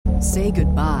Say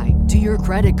goodbye to your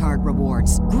credit card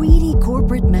rewards. Greedy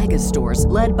corporate mega stores,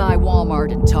 led by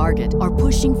Walmart and Target, are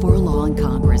pushing for a law in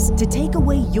Congress to take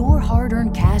away your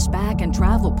hard-earned cash back and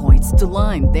travel points to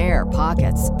line their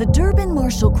pockets. The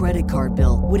Durbin-Marshall credit card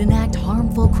bill would enact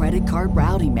harmful credit card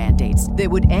routing mandates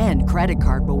that would end credit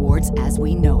card rewards as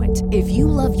we know it. If you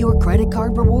love your credit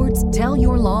card rewards, tell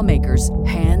your lawmakers,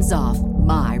 hands off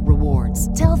my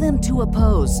rewards. Tell them to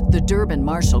oppose the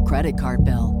Durbin-Marshall credit card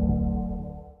bill.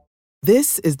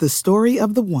 This is the story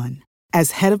of the one.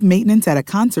 As head of maintenance at a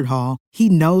concert hall, he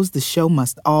knows the show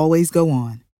must always go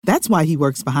on. That's why he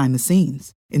works behind the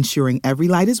scenes, ensuring every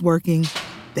light is working,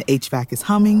 the HVAC is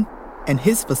humming, and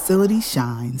his facility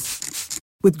shines.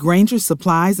 With Grainger's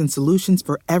supplies and solutions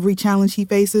for every challenge he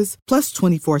faces, plus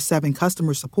 24/7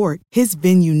 customer support, his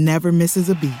venue never misses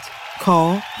a beat.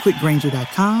 Call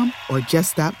quickgrainger.com or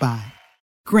just stop by.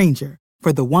 Grainger,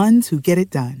 for the ones who get it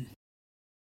done.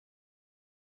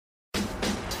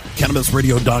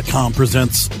 CannabisRadio.com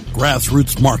presents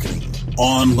Grassroots Marketing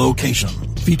on Location,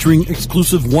 featuring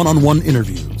exclusive one-on-one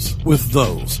interviews with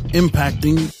those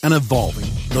impacting and evolving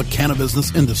the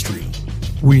cannabis industry.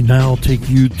 We now take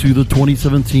you to the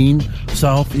 2017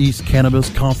 Southeast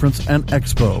Cannabis Conference and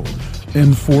Expo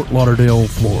in Fort Lauderdale,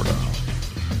 Florida.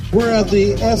 We're at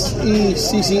the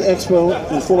SECC Expo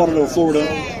in Fort Lauderdale, Florida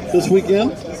this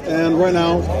weekend, and right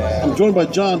now I'm joined by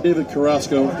John David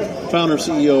Carrasco, founder and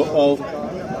CEO of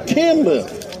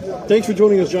CannLift. Thanks for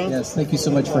joining us, John. Yes, thank you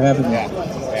so much for having me.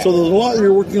 So there's a lot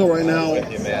you're working on right now,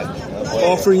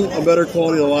 offering a better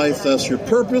quality of life. That's your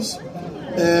purpose.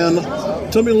 And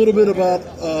tell me a little bit about,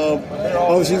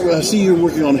 obviously I see you're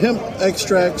working on hemp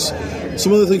extracts,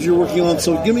 some other things you're working on.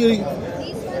 So give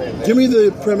me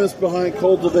the premise behind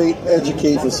Cultivate,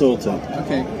 Educate, Facilitate.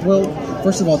 Okay. Well,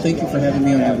 first of all, thank you for having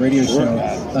me on your radio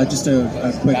show. Just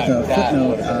a quick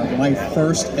footnote. My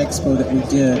first expo that we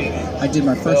did, I did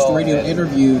my first radio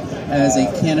interview as a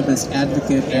cannabis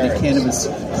advocate at a cannabis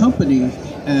company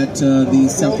at the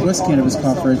Southwest Cannabis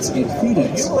Conference in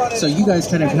Phoenix. So you guys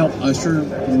kind of helped usher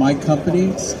my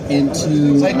company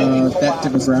into that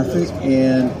demographic,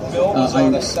 and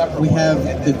we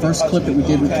have the first clip that we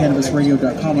did with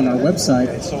CannabisRadio.com on our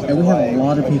website, and we have a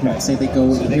lot of people that say they go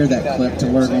and hear that clip to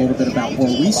learn a little bit about where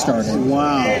we started.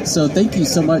 Wow. So thank you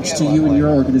so much to you and your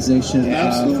organization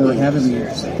for having me.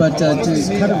 But to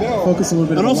kind of focus a little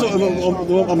bit on... And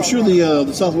also, I'm sure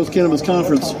the Southwest Cannabis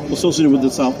Conference associated with the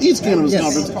Southeast Cannabis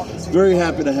Conference, very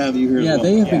happy to have you here. Yeah, as well.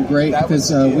 they have been great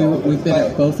because we've been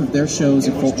at both of their shows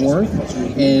in Fort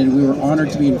Worth, and we were honored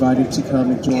to be invited to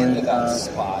come and join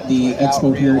the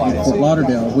expo here in Fort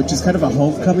Lauderdale, which is kind of a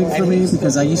homecoming for me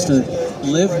because I used to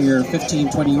live here 15,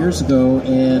 20 years ago,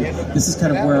 and this is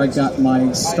kind of where I got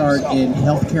my start in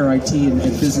healthcare IT and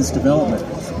business development,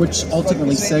 which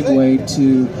ultimately segued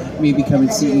to me becoming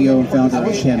CEO and founder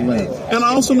of CannLift. And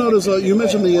I also noticed you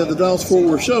mentioned the Dallas-Fort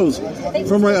Worth shows.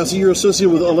 From right, I see you're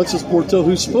associated with Alexis Portel,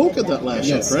 who spoke at that last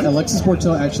show, right? Alexis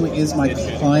Portel actually is my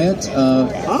client.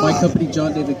 My company,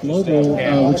 John David Global,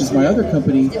 which is my other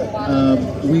company,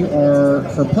 we are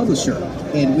her publisher,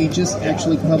 and we just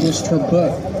actually published her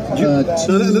book.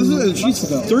 She's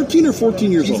 13 or 14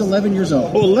 years old? She's 11 years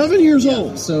old. Oh, 11 years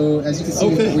old. So, as you can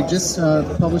see, we just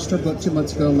published her book 2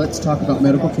 months ago, Let's Talk About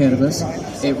Medical Cannabis.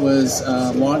 It was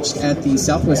launched at the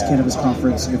Southwest Cannabis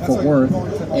Conference in Fort Worth,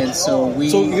 and so we...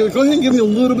 So, go ahead and give me a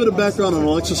little bit of background on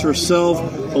Alexis herself,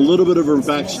 a little bit of her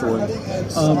backstory.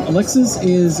 Alexis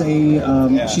is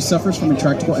she suffers from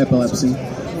intractable epilepsy.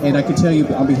 And I can tell you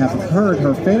on behalf of her and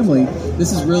her family,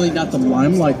 this is really not the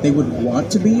limelight they would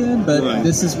want to be in, but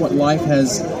this is what life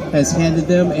has handed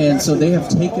them. And so they have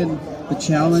taken the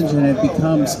challenge and have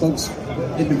become spokes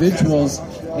individuals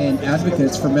and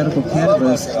advocates for medical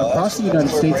cannabis across the United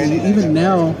States and even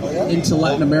now into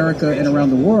Latin America and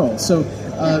around the world. So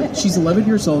she's 11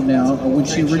 years old now. When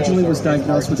she originally was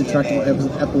diagnosed with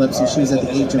intractable epilepsy, she was at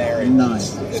the age of 9.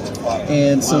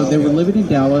 And so they were living in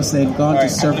Dallas. They had gone to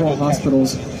several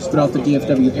hospitals throughout the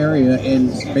DFW area,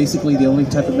 and basically the only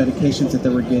type of medications that they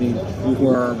were getting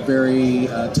were very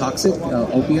toxic,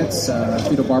 opiates,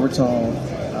 phenobarbital,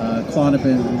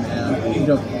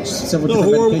 Klonopin, several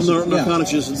different medications.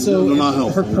 Narcotics, so not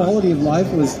helpful. Her quality of life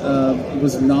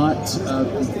was not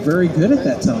very good at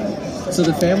that time. So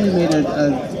the family made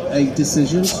a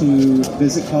decision to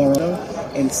visit Colorado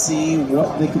and see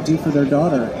what they could do for their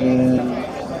daughter. And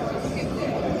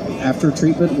after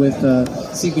treatment with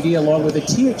CBD along with a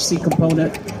THC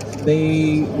component,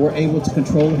 they were able to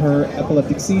control her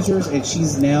epileptic seizures, and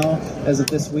she's now, as of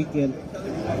this weekend,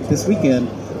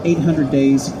 800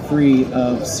 days free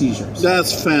of seizures.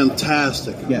 That's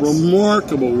fantastic. Yes.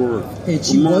 Remarkable work. And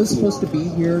she was supposed to be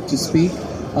here to speak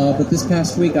But this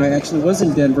past week, I actually was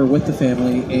in Denver with the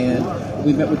family, and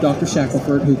we met with Dr.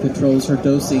 Shackelford, who controls her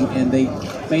dosing, and they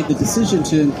made the decision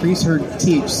to increase her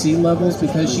THC levels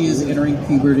because she is entering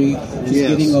puberty. She's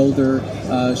getting older.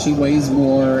 She weighs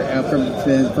more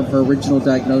from her original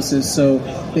diagnosis, so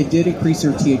they did increase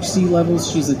her THC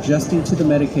levels. She's adjusting to the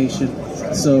medication,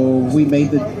 so we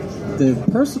made the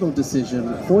personal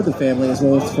decision for the family as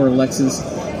well as for Alexis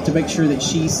to make sure that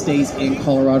she stays in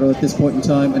Colorado at this point in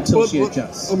time until she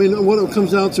adjusts. I mean, what it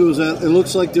comes down to is that it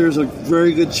looks like there's a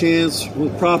very good chance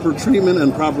with proper treatment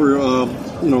and proper,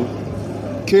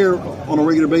 care on a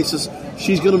regular basis,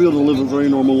 she's going to be able to live a very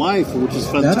normal life, which is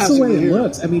fantastic. That's the way it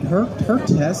looks. I mean, her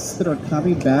tests that are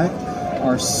coming back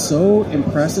are so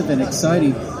impressive and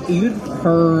exciting. Even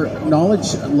her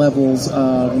knowledge levels,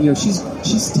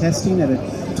 she's testing at a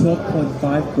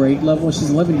 12.5 grade level. She's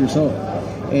 11 years old.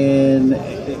 And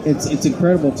it's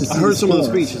incredible to see. I heard some of the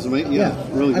speeches, mate. Yeah,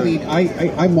 really great. I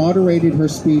mean, I moderated her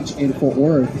speech in Fort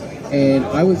Worth, and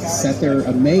I was sat there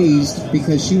amazed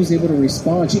because she was able to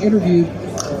respond. She interviewed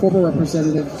former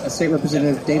State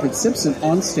Representative David Simpson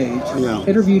on stage,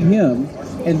 interviewed him,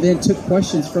 and then took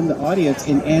questions from the audience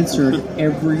and answered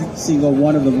every single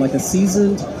one of them like a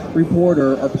seasoned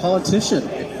reporter or politician.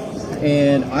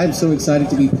 And I'm so excited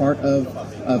to be part of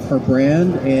her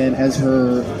brand, and as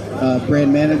her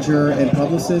brand manager and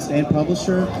publicist and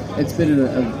publisher, it's been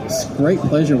a great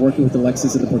pleasure working with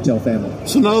Alexis and the Portell family.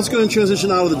 So now let's go and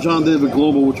transition out of the John David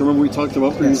Global, which I remember we talked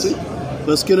about previously. Yes.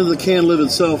 Let's get into the Can Live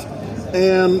itself,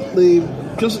 and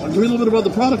just give me a little bit about the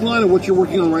product line and what you're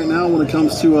working on right now when it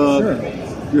comes to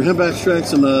your hemp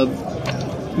extracts and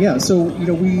so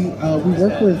we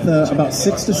work with about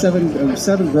 6 to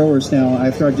 7 growers now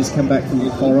after I just come back from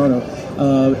Colorado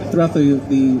throughout the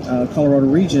Colorado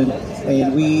region,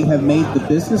 and we have made the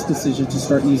business decision to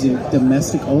start using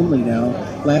domestic only now.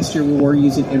 Last year we were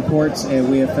using imports, and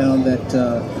we have found that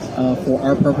for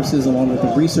our purposes, along with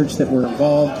the research that we're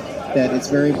involved, that it's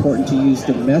very important to use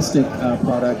domestic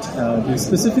product.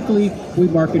 Specifically, we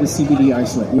market a CBD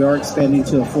isolate. We are expanding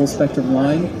to a full spectrum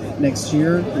line next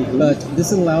year, but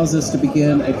this allows us to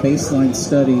begin a baseline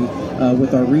study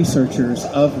with our researchers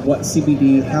of what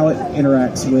CBD, how it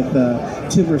interacts with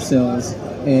tumor cells,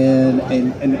 and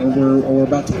we're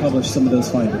about to publish some of those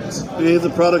findings. Do you have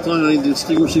the product line any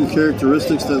distinguishing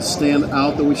characteristics that stand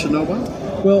out that we should know about?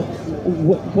 Well,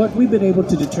 what we've been able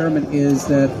to determine is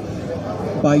that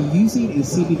by using a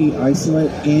CBD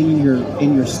isolate in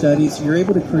your studies, you're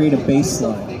able to create a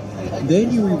baseline.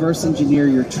 Then you reverse engineer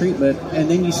your treatment, and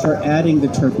then you start adding the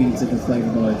terpenes and the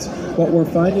flavonoids. What we're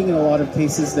finding in a lot of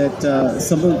cases that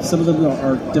some of them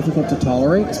are difficult to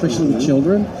tolerate, especially with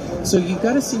children. So you've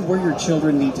got to see where your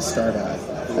children need to start at.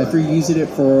 If you're using it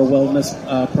for a wellness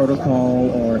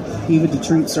protocol or even to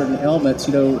treat certain ailments,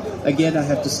 again, I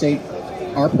have to state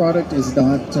our product is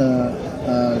not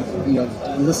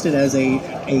listed as a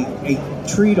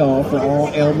treat-all for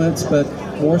all ailments, but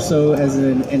more so as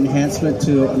an enhancement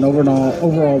to an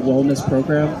overall wellness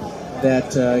program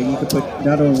that you can put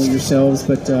not only yourselves,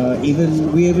 but we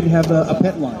even have a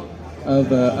pet line of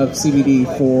CBD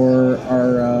for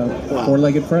our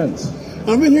four-legged friends.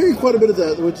 I've been hearing quite a bit of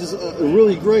that, which is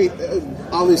really great.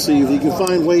 Obviously, if you can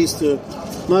find ways to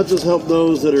not just help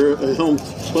those that are at home,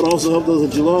 but also help those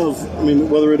that you love. I mean,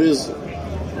 whether it is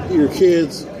your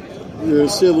kids, your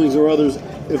siblings, or others,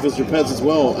 if it's your pets as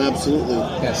well, absolutely.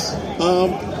 Yes.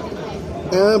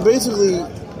 And basically,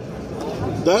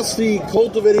 that's the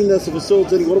cultivating, that's the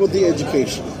facilitating. What about the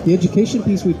education? The education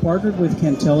piece, we partnered with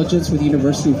Cantelligence with the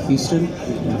University of Houston.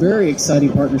 Very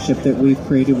exciting partnership that we've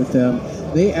created with them.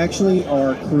 They actually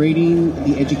are creating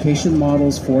the education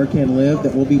models for Can Live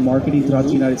that will be marketing throughout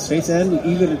the United States and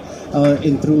even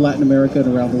through Latin America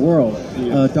and around the world.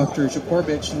 Dr.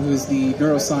 Jacorbich, who is the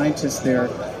neuroscientist there,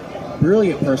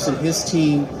 brilliant person, his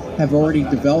team have already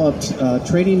developed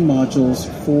training modules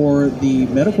for the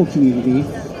medical community.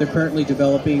 They're currently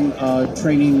developing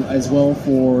training as well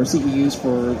for CEUs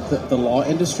for the law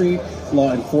industry,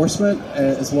 law enforcement,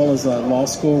 as well as law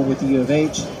school with the U of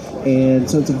H. And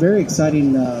so it's a very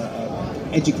exciting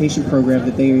education program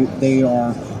that they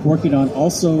are working on.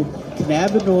 Also,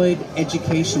 cannabinoid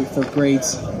education for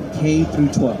grades K through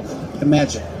 12.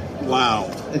 Imagine. Wow.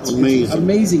 It's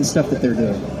amazing stuff that they're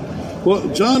doing. Well,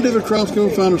 John David Kraus,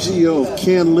 co-founder, CEO of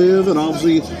Can Live, and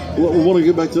obviously we want to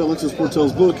get back to Alexis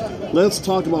Portell's book. Let's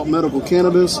talk about medical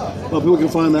cannabis. People can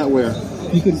find that where?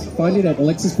 You can find it at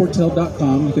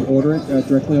alexisportell.com. You can order it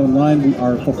directly online.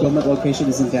 Our fulfillment location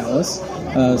is in Dallas,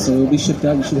 so it will be shipped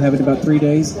out. You should have it in about 3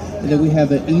 days. And then we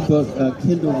have an ebook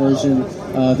Kindle version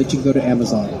that you can go to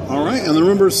Amazon. All right, and then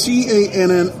remember,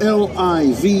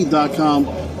 CANNLIV.com.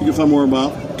 You can find more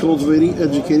about cultivating,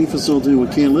 educating, facilitating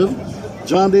what can live.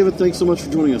 John David, thanks so much for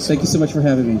joining us. Thank you so much for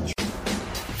having me.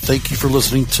 Thank you for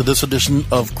listening to this edition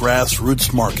of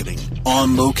Grassroots Marketing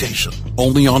on Location,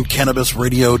 only on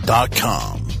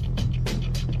CannabisRadio.com.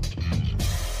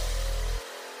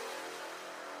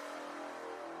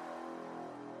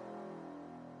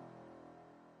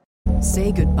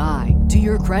 Say goodbye to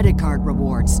your credit card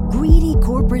rewards. Greedy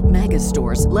corporate mega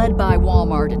stores, led by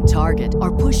Walmart and Target,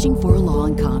 are pushing for a law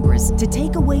in Congress to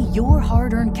take away your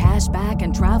hard-earned cash back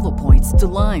and travel points to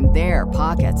line their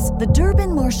pockets. The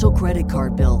Durbin-Marshall credit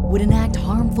card bill would enact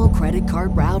harmful credit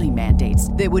card routing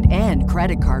mandates that would end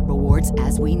credit card rewards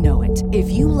as we know it.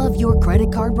 If you love your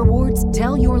credit card rewards,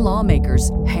 tell your lawmakers,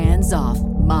 hands off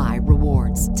my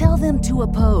rewards. Tell them to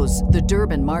oppose the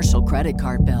Durbin-Marshall credit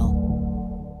card bill.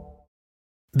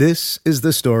 This is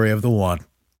the story of the one.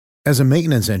 As a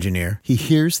maintenance engineer, he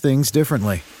hears things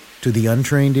differently. To the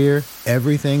untrained ear,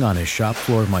 everything on his shop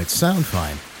floor might sound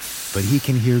fine, but he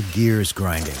can hear gears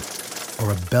grinding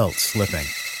or a belt slipping.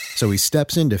 So he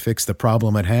steps in to fix the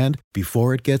problem at hand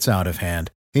before it gets out of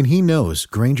hand. And he knows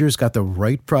Grainger's got the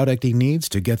right product he needs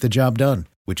to get the job done,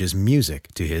 which is music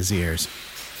to his ears.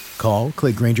 Call,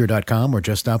 click Grainger.com, or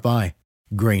just stop by.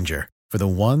 Grainger, for the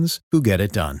ones who get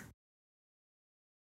it done.